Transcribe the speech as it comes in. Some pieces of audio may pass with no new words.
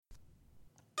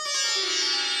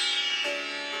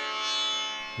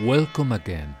Welcome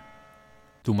again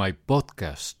to my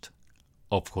podcast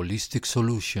of holistic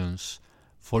solutions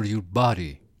for your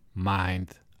body,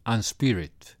 mind, and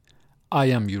spirit. I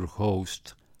am your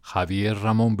host, Javier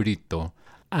Ramon Brito,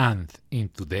 and in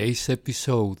today's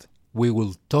episode, we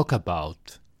will talk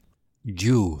about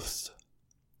youth.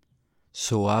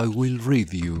 So I will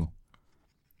read you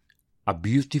a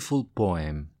beautiful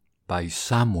poem by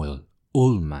Samuel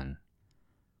Ullman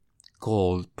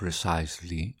called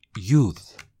precisely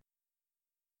Youth.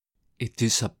 It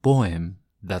is a poem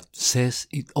that says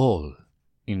it all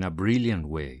in a brilliant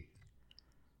way.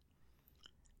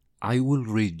 I will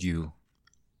read you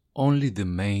only the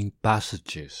main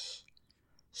passages,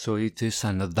 so it is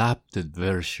an adapted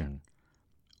version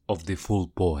of the full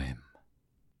poem.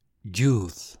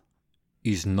 Youth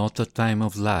is not a time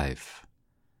of life,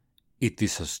 it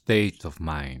is a state of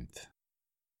mind.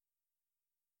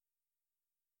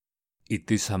 It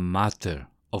is a matter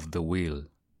of the will,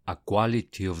 a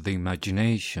quality of the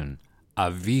imagination, a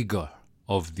vigor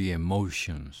of the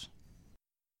emotions.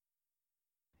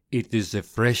 It is the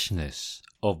freshness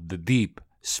of the deep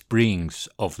springs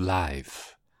of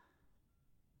life.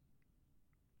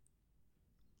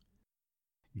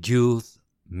 Youth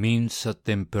means a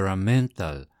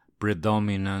temperamental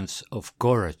predominance of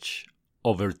courage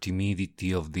over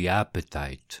timidity of the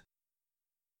appetite,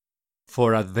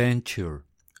 for adventure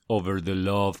over the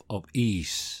love of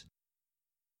ease.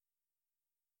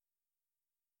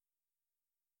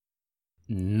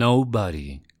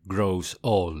 Nobody grows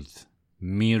old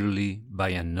merely by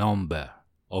a number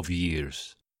of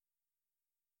years.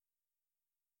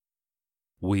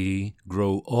 We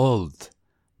grow old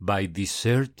by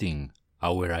deserting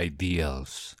our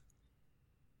ideals.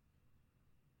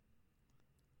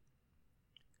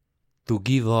 To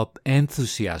give up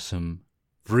enthusiasm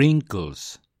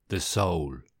wrinkles the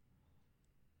soul.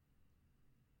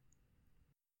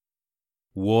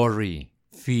 Worry,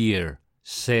 fear,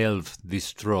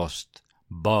 self-distrust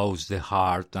bows the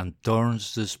heart and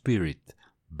turns the spirit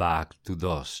back to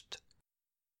dust.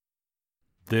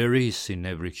 There is in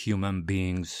every human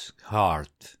being's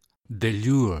heart the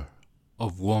lure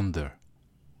of wonder,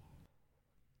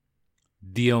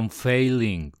 the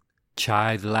unfailing,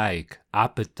 childlike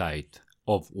appetite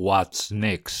of what's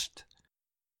next,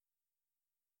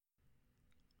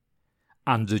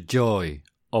 and the joy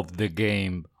of the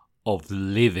game of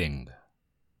living.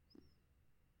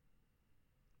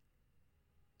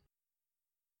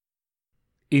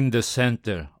 In the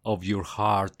center of your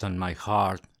heart and my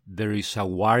heart, there is a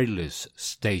wireless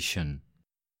station.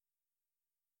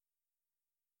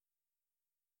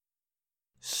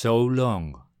 So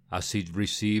long as it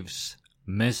receives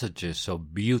messages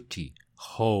of beauty,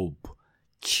 hope,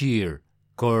 cheer,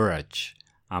 courage,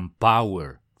 and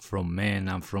power from men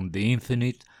and from the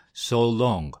infinite, so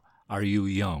long are you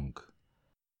young.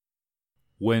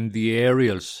 When the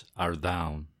aerials are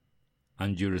down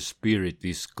and your spirit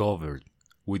is covered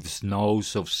with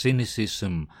snows of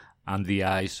cynicism and the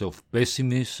ice of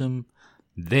pessimism,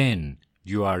 then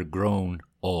you are grown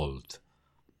old.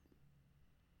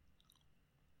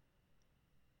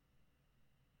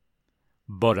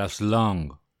 But as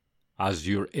long as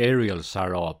your aerials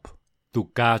are up to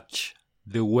catch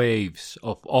the waves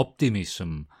of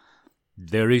optimism,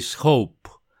 there is hope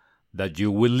that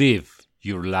you will live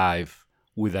your life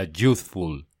with a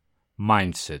youthful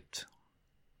mindset.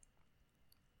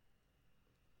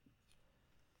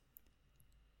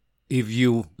 If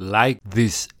you like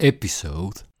this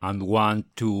episode and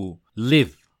want to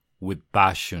live with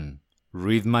passion,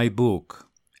 read my book,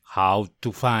 How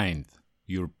to Find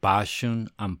Your Passion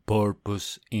and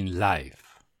Purpose in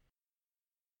Life.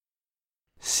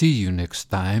 See you next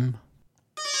time.